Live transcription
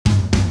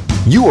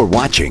You are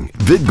watching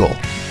VidGoal.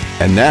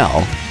 And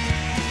now,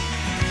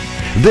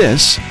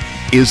 this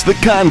is The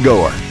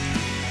Congoer.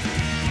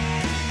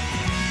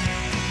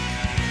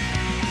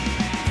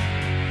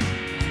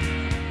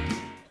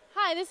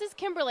 Hi, this is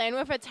Kimberly. I'm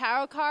with a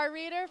tarot card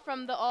reader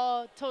from the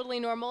All Totally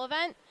Normal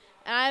event,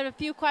 and I have a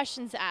few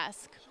questions to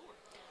ask.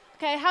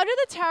 Okay, how do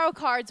the tarot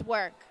cards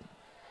work?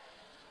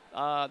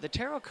 The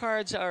tarot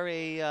cards are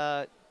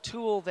a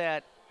tool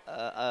that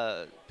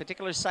a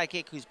particular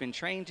psychic who's been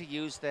trained to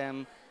use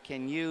them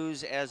can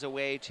use as a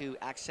way to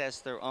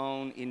access their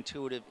own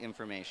intuitive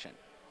information.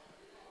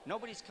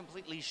 Nobody's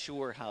completely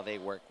sure how they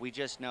work. We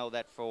just know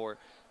that for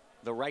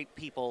the right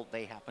people,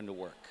 they happen to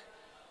work.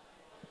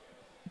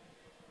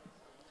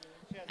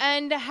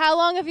 And how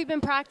long have you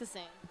been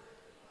practicing?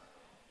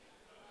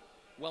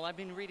 Well, I've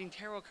been reading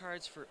tarot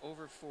cards for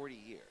over 40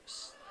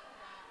 years.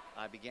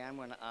 I began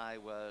when I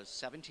was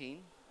 17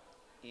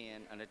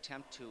 in an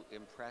attempt to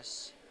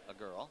impress a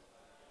girl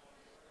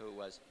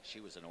she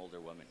was an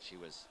older woman. She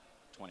was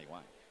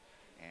 21.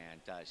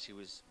 And she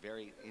was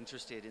very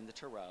interested in the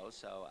tarot,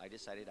 so I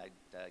decided I'd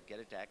get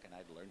a deck and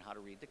I'd learn how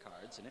to read the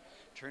cards, and it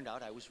turned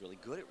out I was really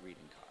good at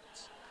reading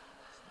cards.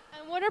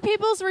 And what are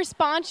people's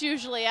response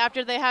usually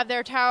after they have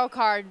their tarot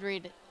card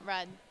read?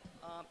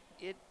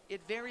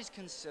 It varies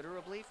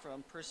considerably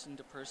from person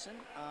to person.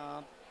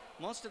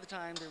 Most of the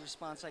time, the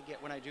response I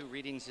get when I do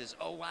readings is,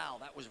 "Oh wow,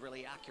 that was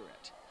really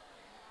accurate."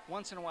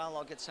 Once in a while,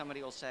 I'll get somebody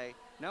who'll say,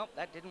 "Nope,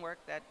 that didn't work.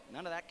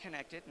 None of that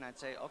connected," and I'd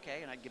say,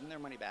 "Okay," and I'd give them their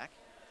money back.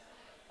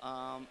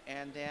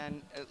 And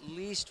then at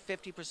least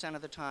 50%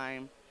 of the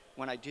time,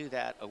 when I do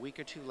that, a week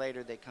or two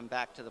later, they come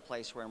back to the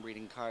place where I'm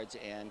reading cards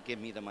and give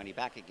me the money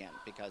back again,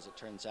 because it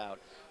turns out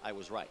I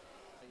was right.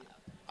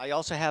 I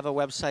also have a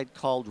website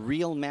called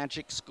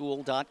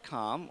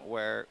realmagicschool.com,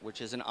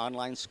 which is an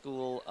online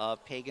school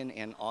of pagan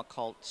and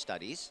occult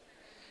studies.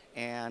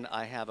 And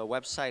I have a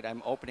website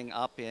I'm opening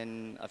up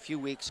in a few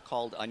weeks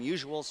called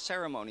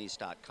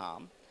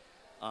unusualceremonies.com,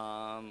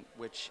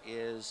 which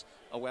is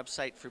a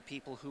website for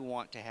people who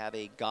want to have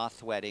a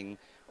goth wedding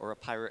or a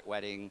pirate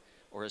wedding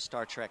or a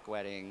Star Trek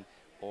wedding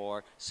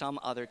or some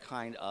other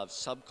kind of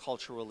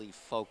subculturally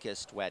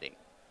focused wedding.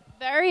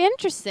 Very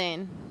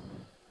interesting.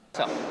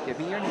 So, give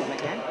me your name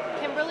again.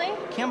 Kimberly?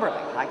 Kimberly.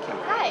 Hi,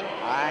 Kimberly. Hi.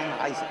 I'm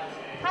Isaac.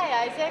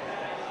 Hi, Isaac.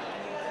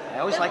 I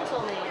always like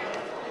Biblical name.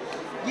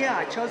 Yeah,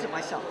 I chose it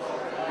myself.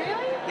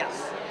 Really?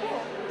 Yes.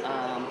 Cool. I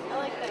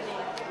like that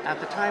name.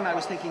 At the time, I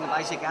was thinking of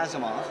Isaac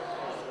Asimov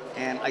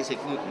and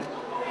Isaac Newton.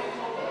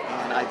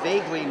 And I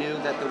vaguely knew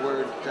that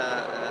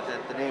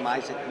that the name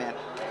Isaac meant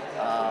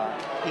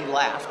he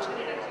laughed.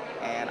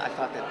 And I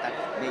thought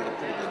that made a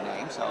pretty good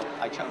name, so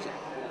I chose it.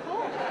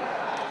 Cool.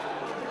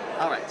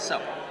 All right,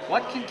 so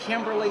what can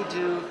Kimberly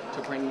do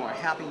to bring more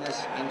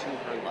happiness into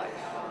her life?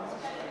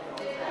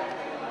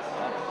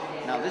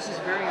 Now, this is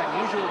a very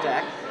unusual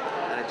deck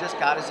that I just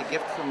got as a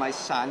gift from my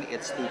son.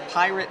 It's the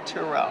Pirate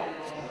Tarot.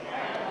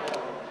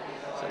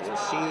 So we'll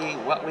see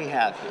what we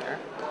have here.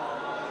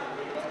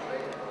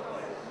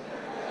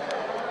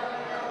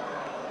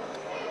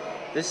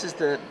 This is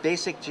the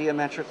basic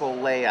geometrical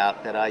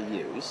layout that I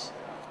use,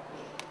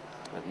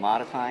 with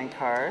modifying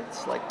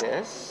cards like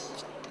this,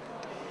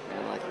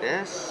 and like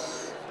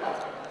this.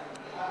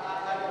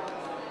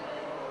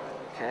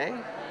 Okay.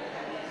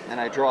 Then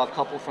I draw a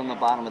couple from the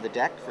bottom of the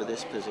deck for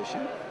this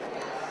position.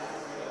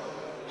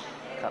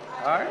 Cut the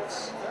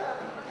cards,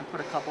 and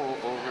put a couple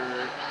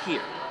over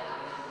here.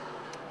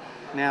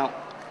 Now,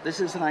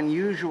 this is an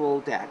unusual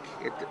deck.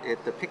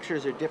 The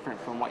pictures are different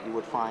from what you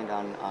would find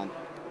on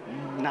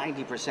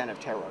 90% of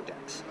tarot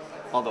decks.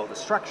 Although the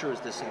structure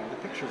is the same, the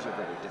pictures are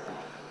very different.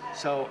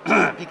 So,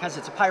 because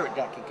it's a pirate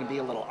deck, it can be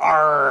a little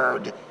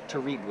hard to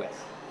read with,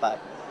 but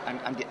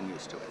I'm getting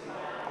used to it.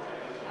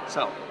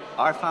 So,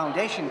 our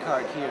foundation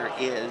card here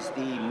is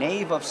the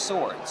Knave of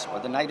Swords, or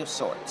the Knight of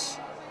Swords.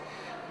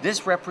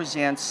 This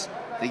represents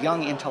the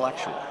young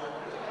intellectual,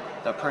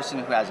 the person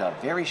who has a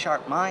very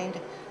sharp mind,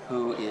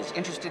 who is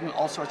interested in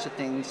all sorts of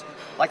things,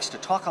 likes to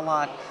talk a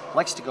lot,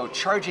 likes to go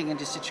charging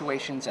into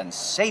situations and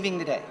saving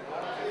the day,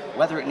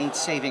 whether it needs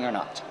saving or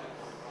not.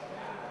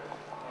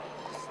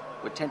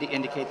 Would tend to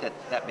indicate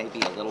that may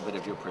be a little bit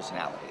of your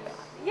personality there.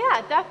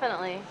 Yeah,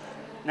 definitely.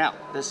 Now,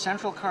 the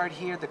central card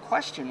here, the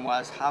question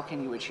was, how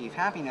can you achieve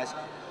happiness?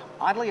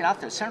 Oddly enough,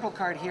 the central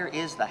card here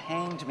is the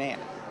Hanged Man.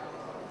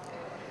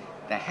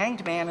 The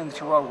Hanged Man in the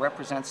Tarot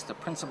represents the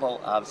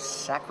principle of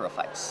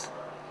sacrifice.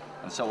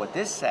 And so what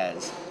this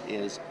says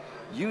is,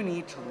 you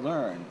need to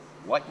learn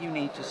what you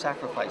need to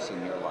sacrifice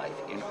in your life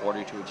in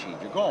order to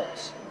achieve your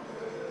goals.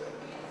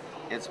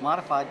 It's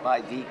modified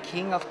by the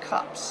King of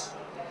Cups.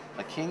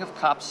 The King of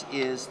Cups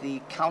is the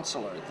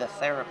counselor, the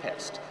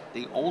therapist,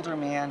 the older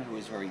man who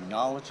is very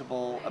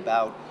knowledgeable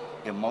about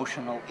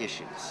emotional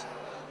issues.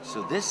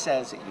 So this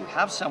says that you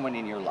have someone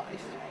in your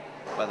life,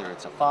 whether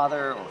it's a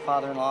father or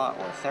father-in-law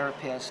or a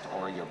therapist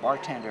or your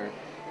bartender,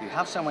 you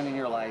have someone in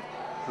your life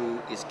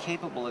who is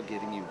capable of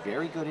giving you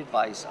very good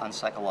advice on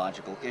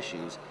psychological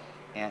issues,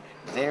 and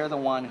they're the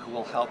one who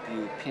will help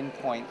you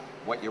pinpoint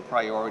what your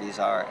priorities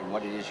are and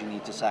what it is you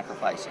need to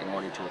sacrifice in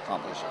order to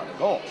accomplish other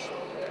goals.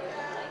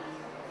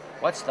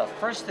 What's the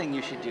first thing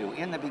you should do?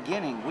 In the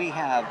beginning, we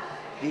have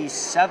the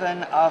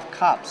Seven of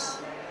Cups,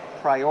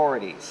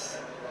 priorities.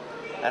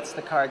 That's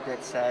the card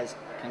that says,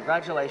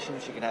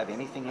 congratulations, you can have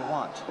anything you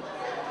want.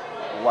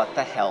 What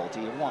the hell do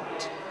you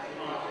want?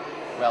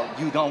 Well,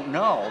 you don't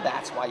know.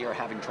 That's why you're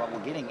having trouble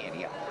getting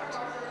any of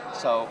it.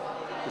 So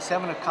the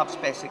Seven of Cups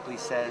basically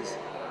says,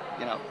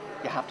 you know,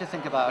 you have to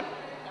think about,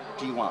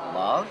 do you want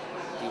love?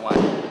 Do you want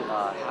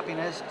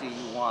happiness? Do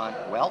you want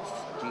wealth?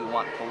 Do you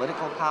want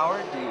political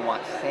power? Do you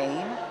want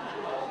fame?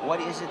 What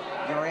is it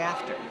you're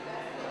after?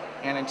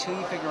 And until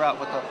you figure out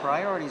what the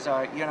priorities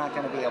are, you're not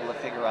going to be able to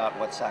figure out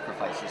what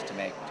sacrifices to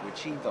make to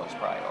achieve those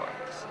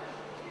priorities.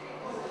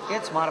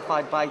 It's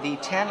modified by the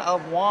Ten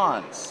of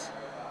Wands,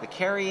 the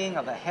carrying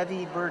of a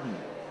heavy burden,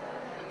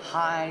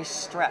 high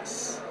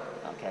stress,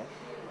 okay?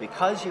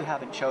 Because you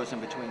haven't chosen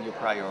between your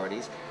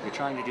priorities, you're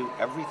trying to do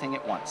everything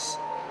at once.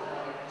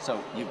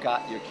 So you're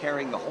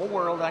carrying the whole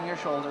world on your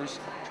shoulders,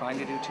 trying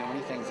to do too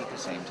many things at the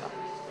same time.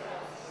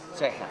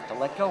 So you have to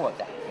let go of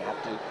that. You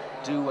have to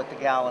do what the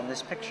gal in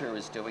this picture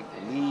is doing,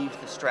 leave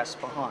the stress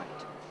behind.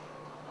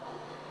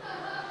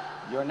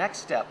 Your next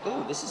step,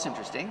 ooh, this is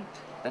interesting.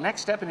 The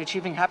next step in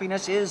achieving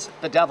happiness is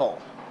the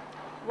devil.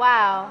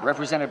 Wow.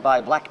 Represented by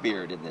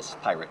Blackbeard in this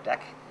pirate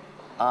deck.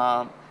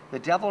 The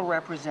devil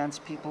represents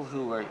people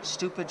who are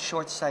stupid,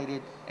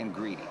 short-sighted, and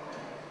greedy.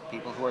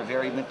 People who are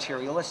very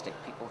materialistic.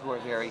 People who are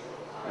very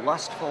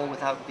lustful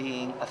without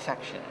being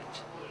affectionate.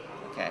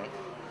 Okay?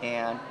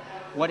 And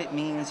what it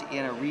means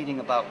in a reading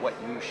about what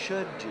you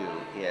should do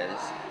is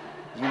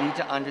you need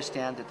to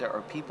understand that there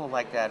are people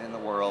like that in the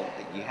world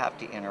that you have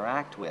to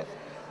interact with,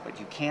 but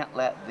you can't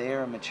let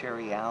their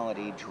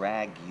materiality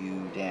drag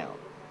you down.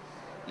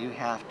 You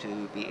have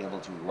to be able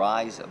to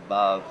rise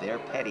above their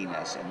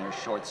pettiness and their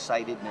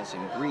short-sightedness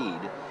and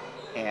greed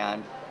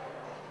and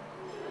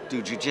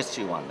do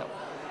jujitsu on them.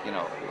 You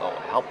know,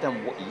 help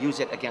them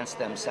use it against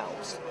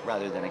themselves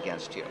rather than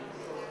against you.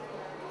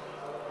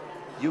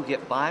 You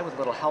get by with a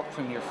little help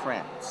from your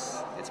friends.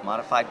 It's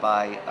modified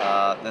by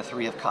the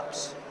Three of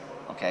Cups.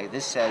 Okay,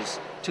 this says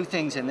two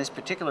things in this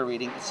particular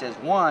reading. It says,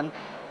 one,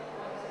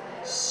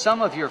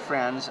 some of your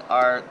friends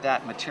are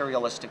that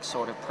materialistic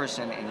sort of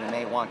person and you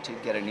may want to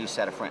get a new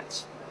set of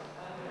friends.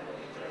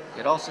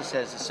 It also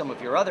says that some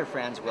of your other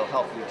friends will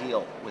help you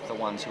deal with the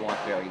ones who aren't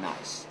very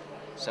nice.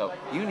 So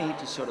you need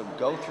to sort of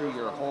go through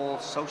your whole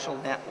social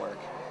network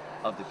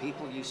of the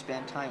people you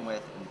spend time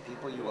with and the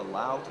people you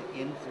allow to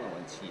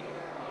influence you,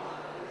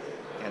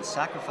 and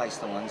sacrifice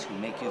the ones who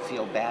make you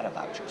feel bad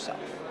about yourself.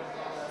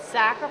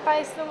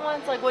 Sacrifice the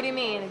ones? Like, what do you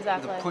mean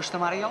exactly? Push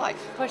them out of your life.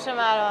 Push them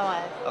out of my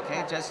life.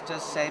 Okay, just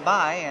say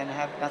bye and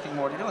have nothing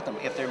more to do with them.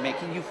 If they're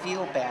making you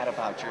feel bad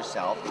about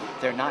yourself,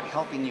 they're not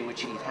helping you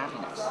achieve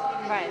happiness.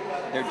 Right.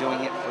 They're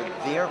doing it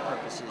for their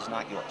purposes,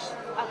 not yours.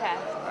 Okay.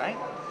 All right?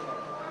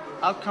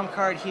 Outcome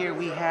card here,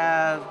 we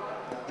have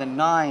the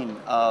Nine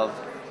of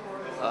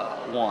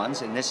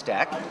Wands in this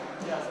deck.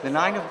 The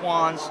Nine of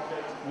Wands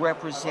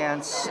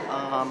represents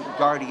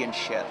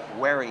guardianship,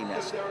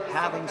 wariness,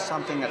 having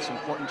something that's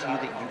important to you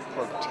that you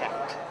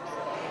protect.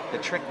 The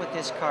trick with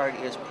this card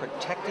is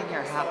protecting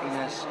your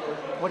happiness,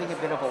 putting a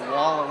bit of a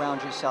wall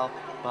around yourself,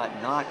 but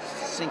not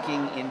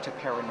sinking into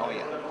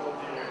paranoia.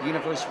 The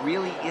universe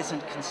really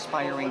isn't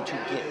conspiring to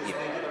get you.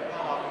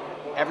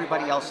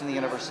 Everybody else in the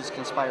universe is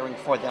conspiring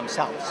for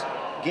themselves.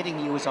 Getting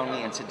you is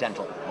only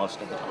incidental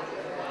most of the time.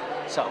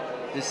 So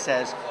this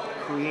says,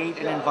 create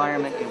an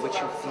environment in which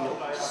you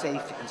feel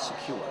safe and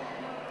secure.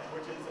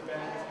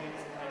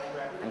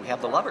 And we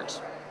have the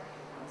Lovers.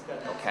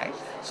 Okay,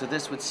 so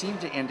this would seem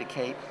to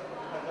indicate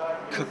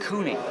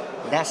cocooning,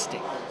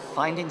 nesting,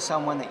 finding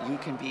someone that you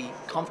can be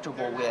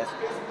comfortable with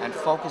and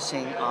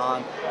focusing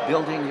on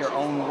building your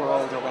own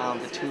world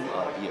around the two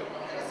of you.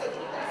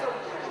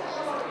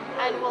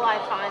 And will I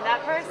find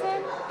that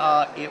person?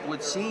 It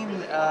would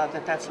seem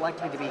that that's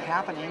likely to be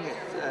happening.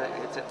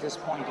 It's at this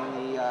point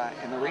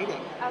in the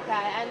reading.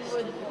 Okay, and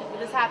would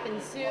this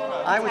happen soon?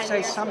 I would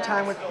say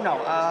sometime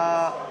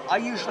I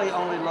usually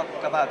only look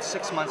about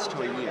 6 months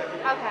to a year.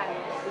 Okay.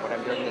 When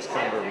I'm doing this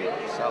kind of reading.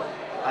 So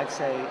I'd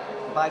say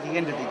by the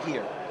end of the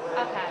year.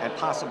 Okay. And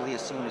possibly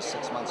as soon as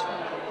 6 months from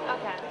now.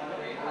 Okay.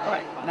 All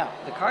right, now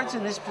the cards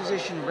in this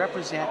position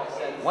represent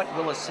what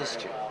will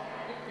assist you.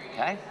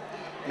 Okay?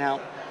 Now,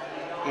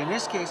 in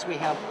this case, we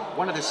have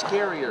one of the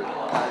scarier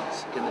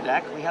cards in the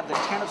deck. We have the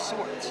Ten of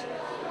Swords.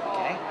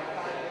 Okay?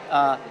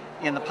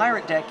 In the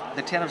Pirate deck,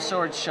 the Ten of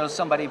Swords shows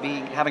somebody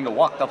having to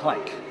walk the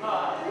plank.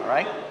 All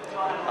right?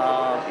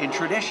 In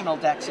traditional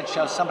decks, it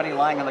shows somebody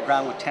lying on the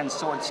ground with 10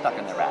 swords stuck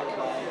in their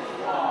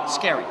back.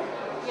 Scary.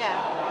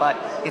 Yeah. But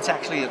it's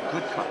actually a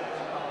good card.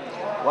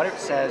 What it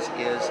says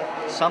is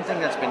something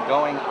that's been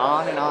going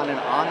on and on and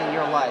on in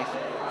your life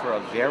for a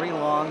very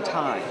long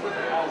time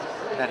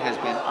that has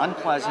been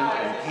unpleasant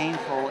and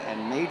painful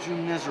and made you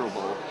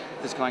miserable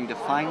is going to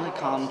finally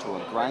come to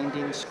a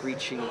grinding,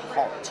 screeching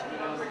halt.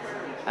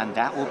 And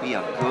that will be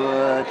a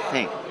good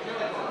thing.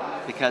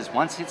 Because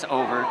once it's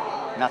over,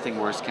 nothing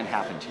worse can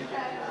happen to you.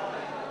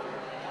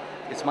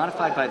 It's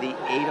modified by the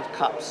 8 of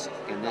cups.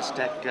 In this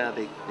deck,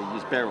 they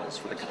use barrels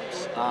for the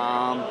cups.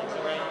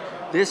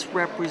 This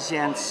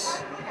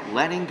represents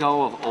letting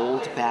go of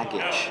old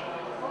baggage,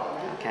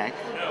 okay?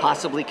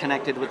 Possibly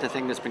connected with the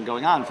thing that's been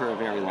going on for a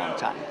very long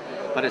time.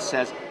 But it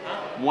says,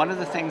 one of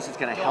the things that's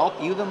going to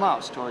help you the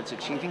most towards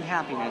achieving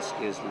happiness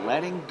is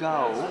letting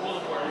go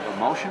of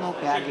emotional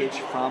baggage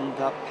from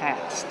the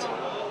past.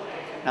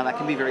 Now that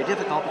can be very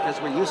difficult because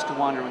we're used to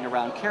wandering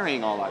around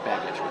carrying all our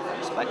baggage with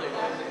us, but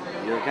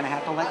you're going to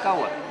have to let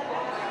go of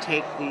it.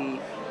 Take the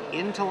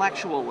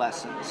intellectual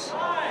lessons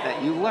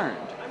that you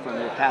learned from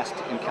your past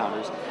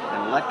encounters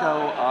and let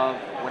go of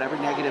whatever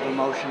negative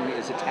emotion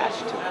is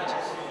attached to it.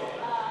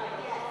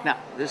 Now,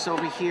 this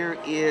over here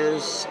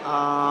is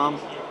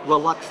the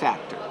luck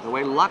factor. The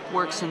way luck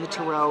works in the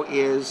tarot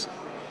is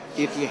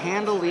if you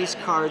handle these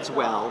cards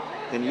well,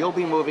 then you'll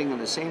be moving in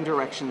the same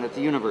direction that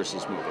the universe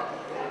is moving.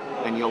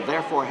 And you'll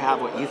therefore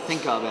have what you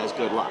think of as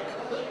good luck.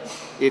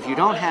 If you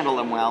don't handle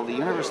them well, the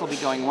universe will be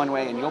going one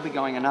way and you'll be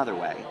going another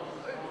way.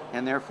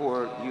 And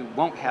therefore, you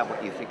won't have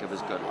what you think of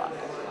as good luck.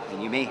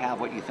 And you may have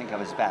what you think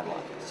of as bad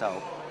luck.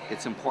 So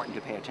it's important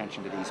to pay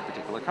attention to these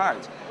particular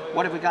cards.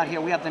 What have we got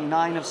here? We have the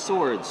 9 of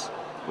Swords,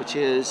 which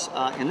is,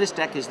 in this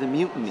deck, is the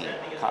Mutiny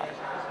card.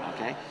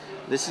 Okay?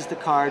 This is the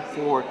card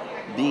for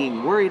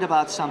being worried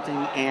about something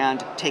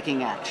and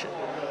taking action.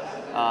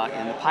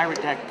 In the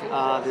Pirate deck,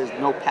 there's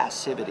no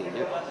passivity.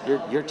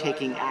 You're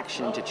taking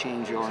action to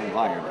change your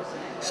environment.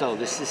 So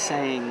this is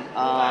saying,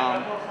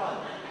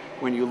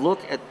 when you look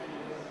at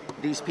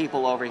these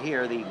people over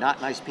here, the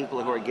not nice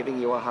people who are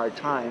giving you a hard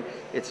time,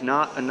 it's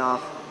not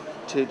enough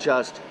to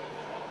just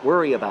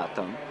worry about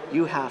them.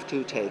 You have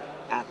to take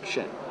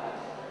action.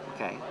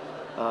 Okay?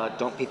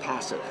 Don't be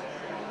passive.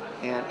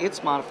 And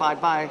it's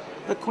modified by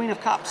the Queen of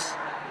Cups.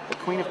 The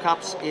Queen of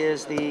Cups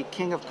is the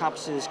King of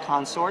Cups'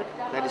 consort,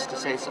 that is to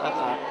say,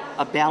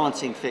 a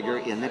balancing figure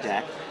in the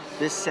deck.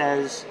 This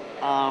says,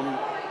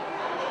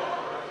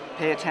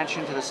 pay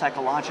attention to the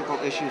psychological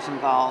issues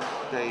involved.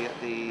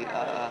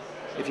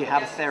 If you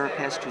have a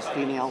therapist who's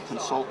female,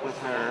 consult with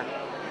her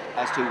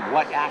as to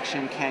what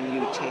action can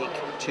you take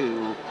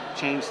to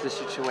change the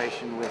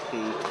situation with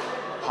the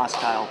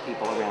hostile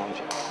people around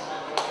you.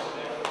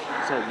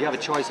 So you have a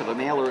choice of a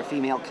male or a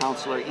female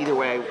counselor. Either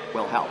way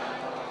will help.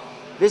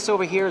 This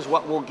over here is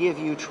what will give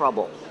you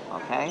trouble,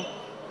 okay?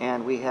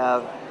 And we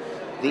have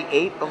the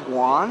 8 of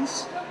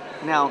Wands.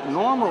 Now,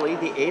 normally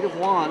the 8 of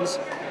Wands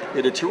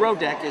in a tarot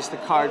deck is the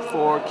card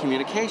for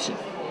communication.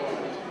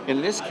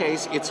 In this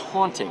case, it's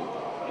haunting,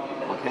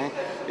 okay?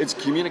 It's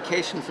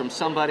communication from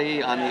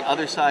somebody on the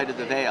other side of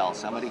the veil,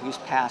 somebody who's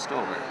passed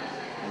over.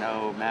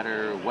 No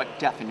matter what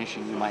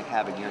definition you might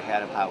have in your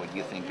head of how would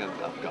you think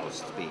of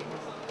ghosts being,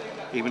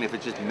 even if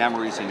it's just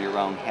memories in your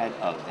own head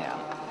of them.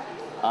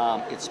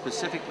 It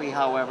specifically,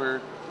 however,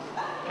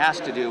 has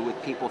to do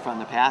with people from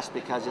the past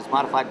because it's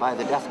modified by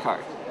the Death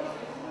card,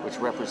 which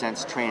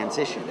represents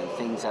transition and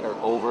things that are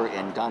over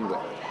and done with.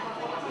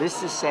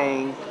 This is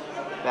saying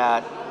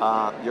that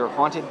you're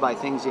haunted by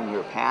things in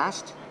your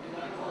past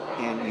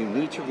and you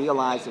need to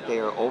realize that they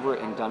are over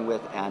and done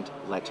with and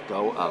let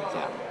go of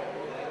them.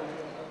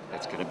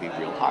 That's going to be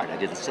real hard. I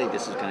didn't say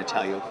this is going to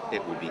tell you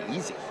it will be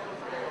easy,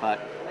 but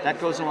that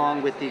goes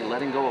along with the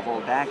letting go of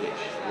old baggage.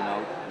 You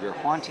know, you're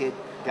haunted.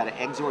 Got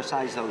to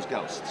exorcise those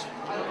ghosts.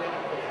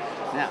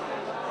 Now,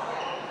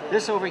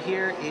 this over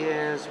here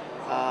is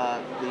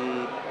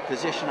the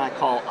position I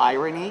call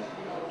irony.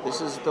 This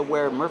is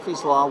where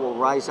Murphy's Law will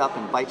rise up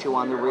and bite you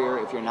on the rear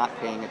if you're not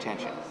paying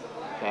attention.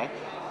 Okay?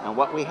 And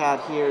what we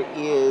have here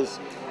is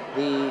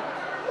the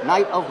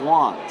Knight of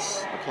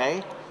Wands.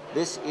 Okay?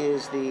 This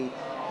is the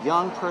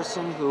young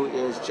person who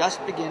is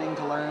just beginning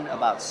to learn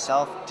about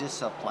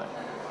self-discipline.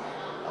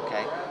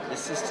 Okay?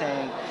 This is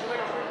saying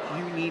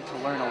you need to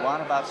learn a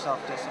lot about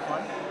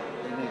self-discipline.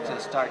 You need to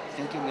start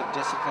thinking of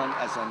discipline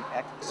as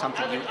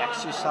something you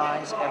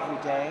exercise every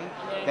day,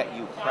 that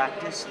you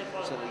practice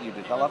so that you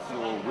develop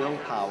your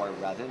willpower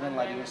rather than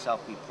letting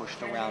yourself be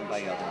pushed around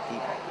by other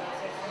people.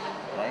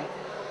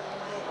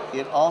 Okay?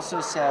 It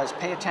also says,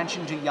 pay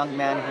attention to young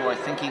men who are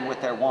thinking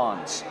with their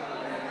wands.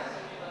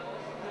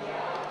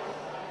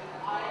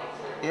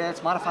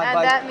 It's modified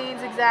by... And that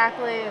means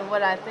exactly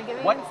what I think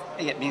it means?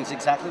 It means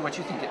exactly what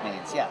you think it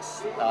means,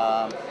 yes.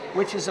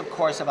 Which is, of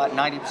course, about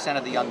 90%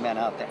 of the young men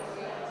out there.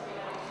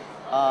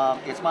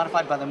 It's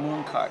modified by the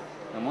Moon card.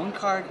 The Moon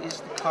card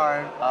is the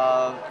card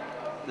of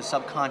the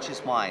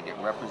subconscious mind. It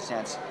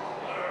represents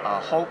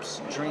hopes,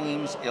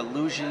 dreams,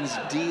 illusions,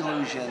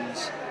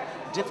 delusions,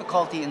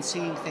 difficulty in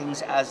seeing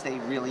things as they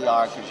really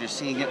are because you're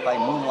seeing it by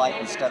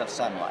moonlight instead of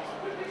sunlight.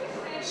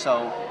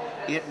 So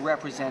it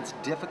represents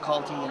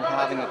difficulty in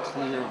having a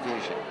clear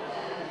vision.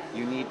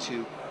 You need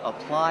to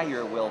apply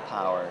your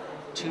willpower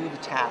to the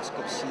task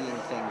of seeing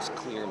things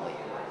clearly.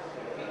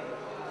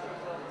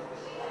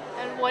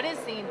 And what is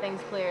seeing things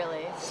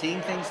clearly?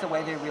 Seeing things the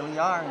way they really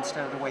are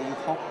instead of the way you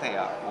hope they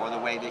are, or the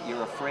way that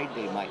you're afraid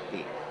they might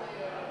be,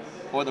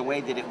 or the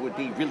way that it would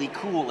be really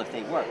cool if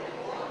they were.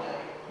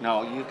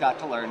 No, you've got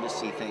to learn to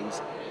see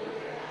things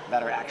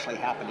that are actually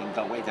happening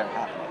the way they're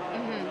happening.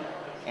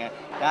 Mm-hmm. And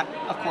that,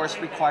 of course,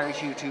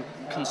 requires you to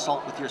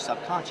consult with your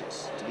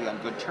subconscious, to be on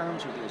good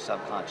terms with your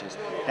subconscious.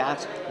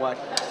 That's what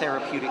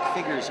therapeutic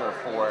figures are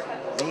for.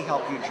 They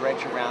help you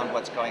dredge around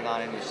what's going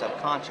on in your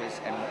subconscious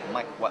and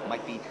what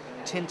might be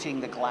tinting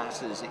the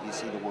glasses that you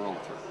see the world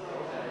through.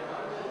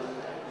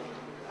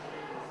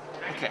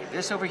 Okay,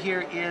 this over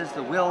here is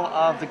the will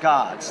of the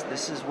gods.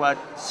 This is what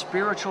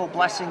spiritual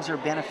blessings or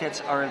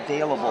benefits are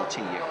available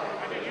to you.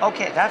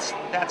 Okay, that's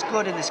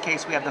good in this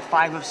case. We have the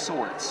Five of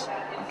Swords,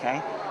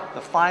 okay?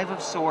 The Five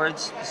of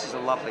Swords, this is a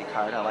lovely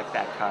card, I like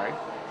that card.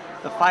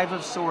 The Five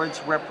of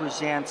Swords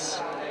represents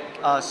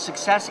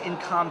success in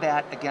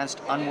combat against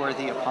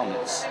unworthy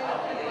opponents,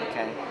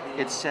 okay?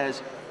 It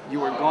says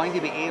you are going to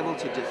be able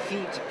to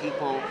defeat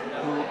people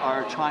who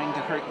are trying to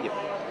hurt you,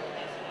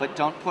 but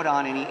don't put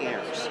on any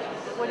airs.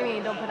 What do you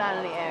mean, don't put on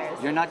any airs?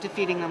 You're not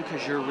defeating them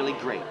because you're really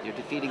great. You're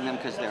defeating them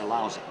because they're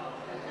lousy.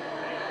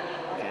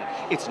 Okay?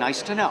 It's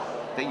nice to know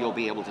that you'll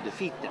be able to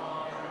defeat them,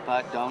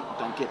 but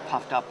don't get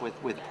puffed up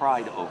with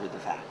pride over the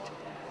fact.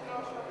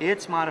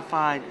 It's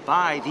modified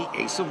by the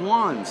Ace of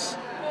Wands,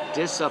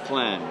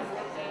 discipline.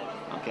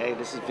 Okay,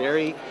 this is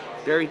very,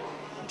 very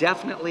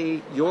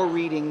definitely your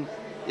reading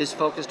is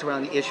focused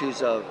around the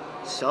issues of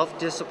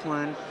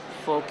self-discipline,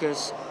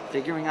 focus,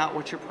 figuring out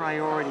what your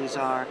priorities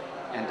are,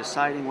 and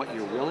deciding what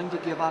you're willing to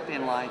give up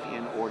in life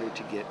in order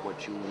to get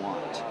what you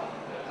want.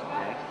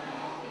 Okay?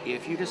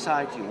 If you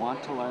decide you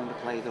want to learn to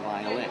play the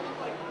violin,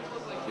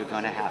 you're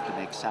going to have to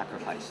make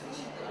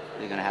sacrifices.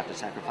 You're going to have to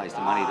sacrifice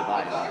the money to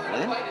buy a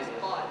violin,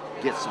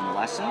 get some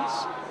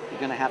lessons. You're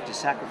going to have to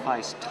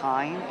sacrifice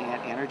time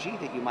and energy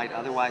that you might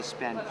otherwise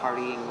spend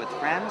partying with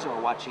friends or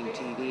watching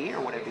TV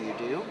or whatever you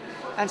do,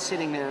 and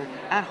sitting there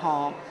at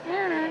home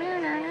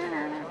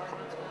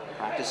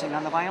practicing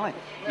on the violin.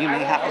 You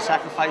may have to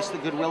sacrifice the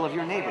goodwill of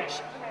your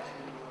neighbors,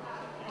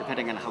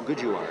 depending on how good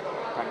you are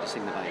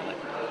practicing the violin.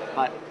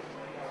 But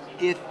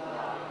if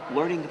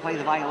learning to play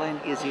the violin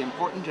is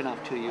important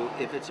enough to you,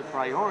 if it's a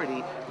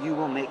priority, you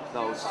will make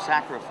those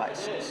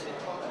sacrifices.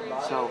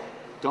 So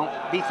don't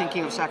be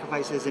thinking of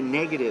sacrifice as a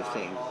negative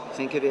thing.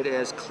 Think of it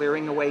as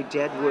clearing away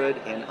dead wood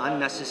and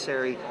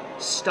unnecessary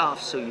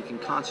stuff so you can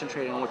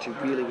concentrate on what you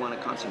really want to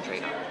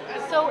concentrate on.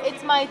 So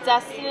it's my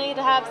destiny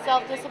to have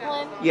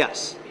self-discipline?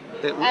 Yes.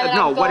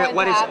 No,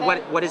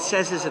 what it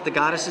says is that the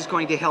goddess is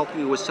going to help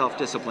you with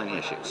self-discipline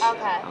issues.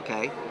 Okay.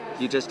 Okay?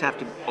 You just have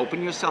to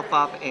open yourself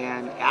up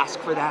and ask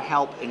for that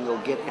help, and you'll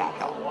get that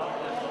help.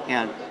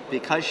 And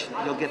because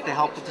you'll get the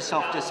help with the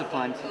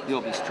self-discipline,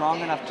 you'll be strong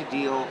enough to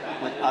deal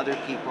with other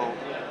people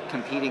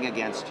competing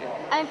against you.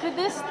 And could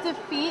this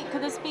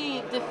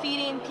be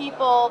defeating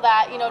people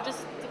that,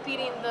 just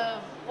defeating the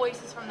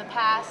voices from the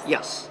past?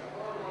 Yes.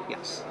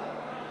 Yes.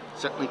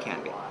 Certainly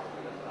can be.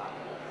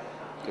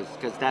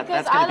 Because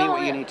that's going to be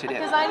what you need to do.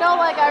 Because I know,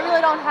 I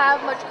really don't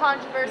have much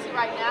controversy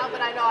right now,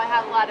 but I know I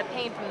have a lot of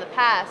pain from the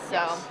past,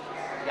 so.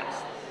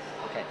 Yes.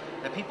 Okay.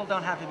 The people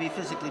don't have to be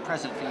physically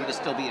present for you to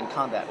still be in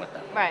combat with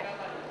them. Right.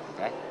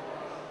 Okay?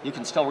 You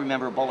can still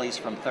remember bullies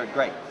from 3rd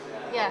grade.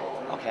 Yeah.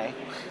 Okay?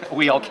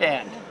 We all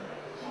can.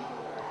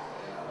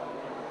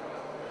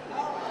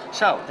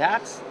 So,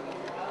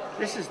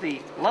 this is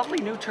the lovely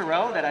new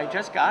tarot that I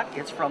just got.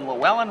 It's from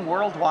Llewellyn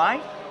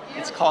Worldwide.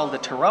 It's called the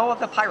Tarot of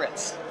the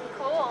Pirates.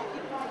 Cool.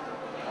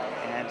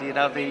 And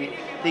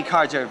the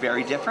cards are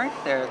very different.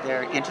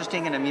 They're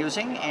interesting and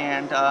amusing,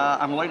 and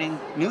I'm learning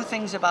new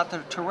things about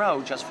the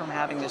tarot just from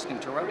having this new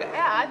tarot deck.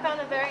 Yeah, I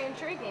found it very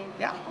intriguing.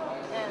 Yeah.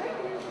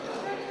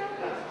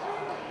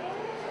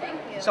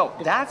 Thank you. So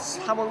that's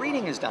how a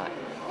reading is done.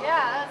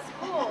 Yeah, that's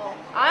cool.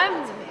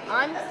 That's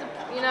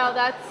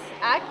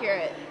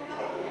accurate.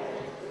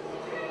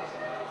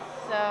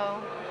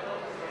 So.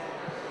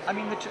 I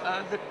mean,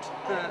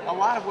 a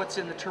lot of what's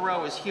in the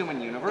tarot is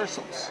human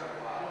universals.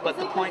 But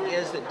the point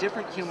is that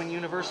different human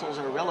universals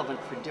are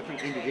relevant for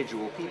different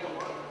individual people.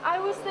 I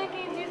was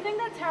thinking, do you think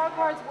that tarot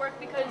cards work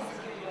because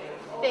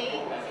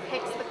fate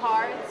picks the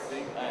cards?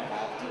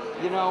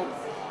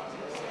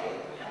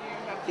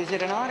 Is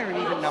it an odd or an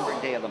even numbered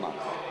day of the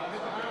month? I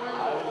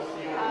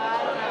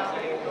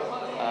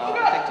don't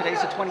know. I think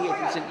today's the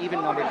 28th. It's an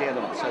even numbered day of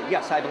the month. So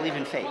yes, I believe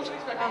in fate.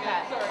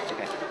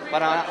 Okay.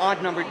 But on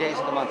odd numbered days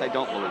of the month, I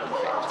don't believe in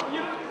fate.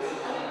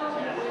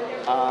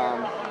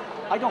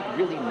 I don't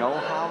really know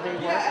how they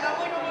work.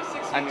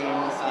 I mean,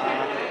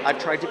 I've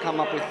tried to come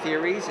up with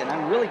theories, and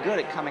I'm really good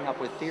at coming up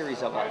with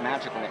theories about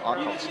magical and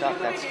occult stuff.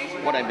 That's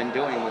what I've been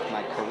doing with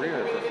my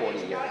career for 40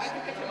 years.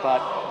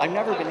 But I've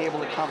never been able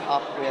to come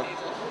up with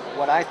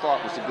what I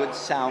thought was a good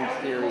sound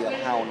theory of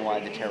how and why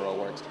the tarot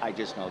works. I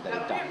just know that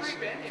it does,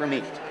 for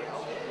me.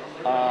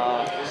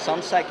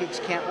 Some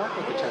psychics can't work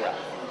with the tarot.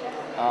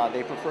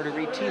 They prefer to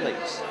read tea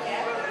leaves.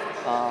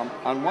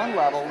 On one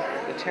level,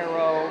 the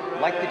tarot,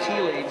 like the tea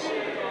leaves,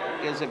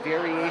 is a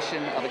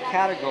variation of a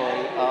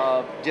category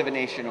of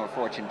divination or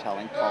fortune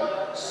telling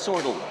called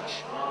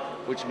sortilege,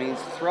 which means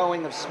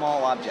throwing of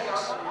small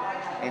objects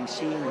and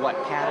seeing what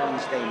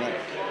patterns they make.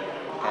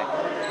 Okay?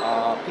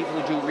 People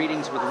who do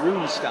readings with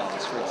rune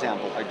stones, for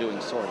example, are doing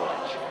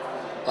sortilege.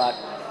 But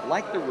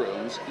like the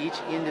runes, each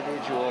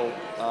individual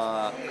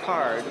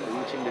card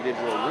or each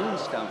individual rune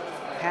stone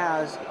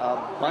has a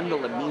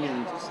bundle of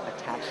meanings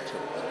attached to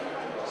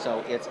it.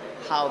 So it's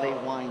how they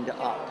wind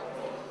up,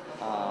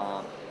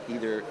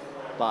 either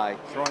by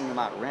throwing them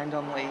out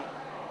randomly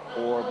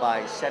or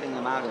by setting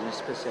them out in a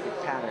specific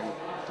pattern,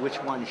 which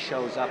one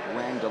shows up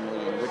randomly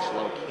in which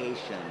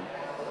location,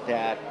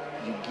 that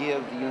you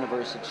give the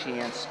universe a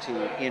chance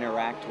to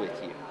interact with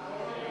you.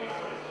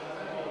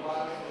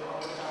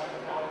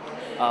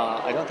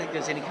 I don't think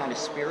there's any kind of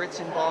spirits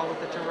involved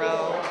with the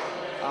tarot,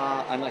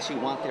 unless you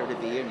want there to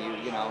be, and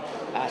you know,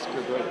 ask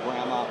your great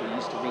grandma who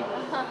used to read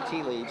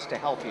tea leaves to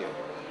help you.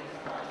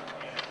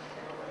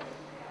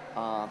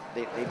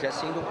 They just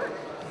seem to work.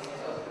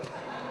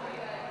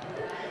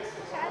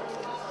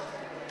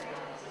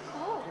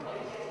 Cool.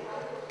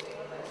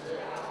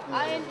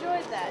 I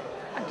enjoyed that.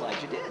 I'm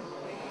glad you did.